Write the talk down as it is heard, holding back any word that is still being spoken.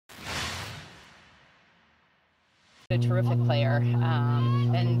A terrific player,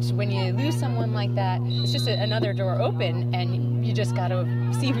 and when you lose someone like that, it's just another door open, and you just got to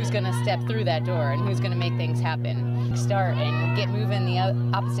see who's going to step through that door and who's going to make things happen. Start and get moving the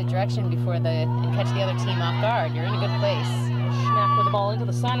opposite direction before and catch the other team off guard. You're in a good place. Schneck with the ball into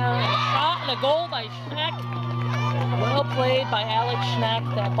the center, and a shot and a goal by Schneck. Well played by Alex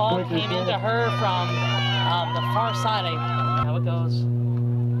Schneck. That ball came into her from the far side. How it goes.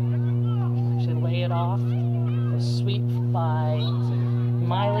 Should lay it off. Sweep by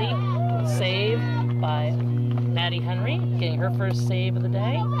Miley, save by Maddie Henry, getting her first save of the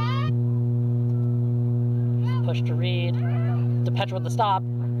day. Push to Reed, DePetra with the stop,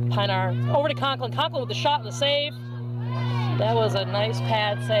 Pinar over to Conklin, Conklin with the shot and the save. That was a nice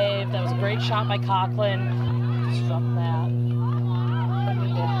pad save, that was a great shot by Conklin. Struck that.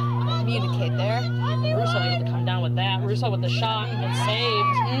 Need to communicate there. Russo able to come down with that, Russo with the shot and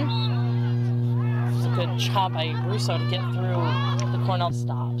saved. Good job by Russo to get through the Cornell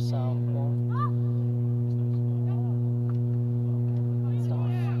stop. So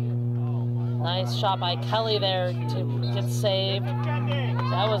nice shot by Kelly there to get saved.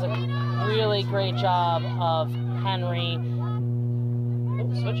 That was a really great job of Henry.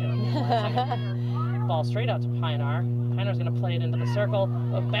 Oh, switching. Ball straight out to Pinar. Pinar's going to play it into the circle.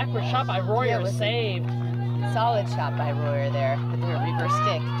 A backward shot by Royer, saved. Solid shot by Royer there with the reverse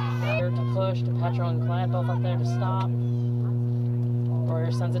stick. To push, DePetro and Glad both up there to stop.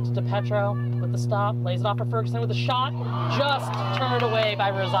 Royer sends it to DePetro with the stop, lays it off for Ferguson with a shot, just turned away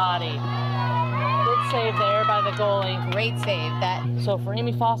by Rosati. Good save there by the goalie. Great save. So for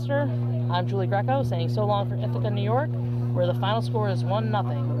Amy Foster, I'm Julie Greco saying so long for Ithaca, New York, where the final score is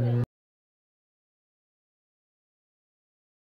 1-0.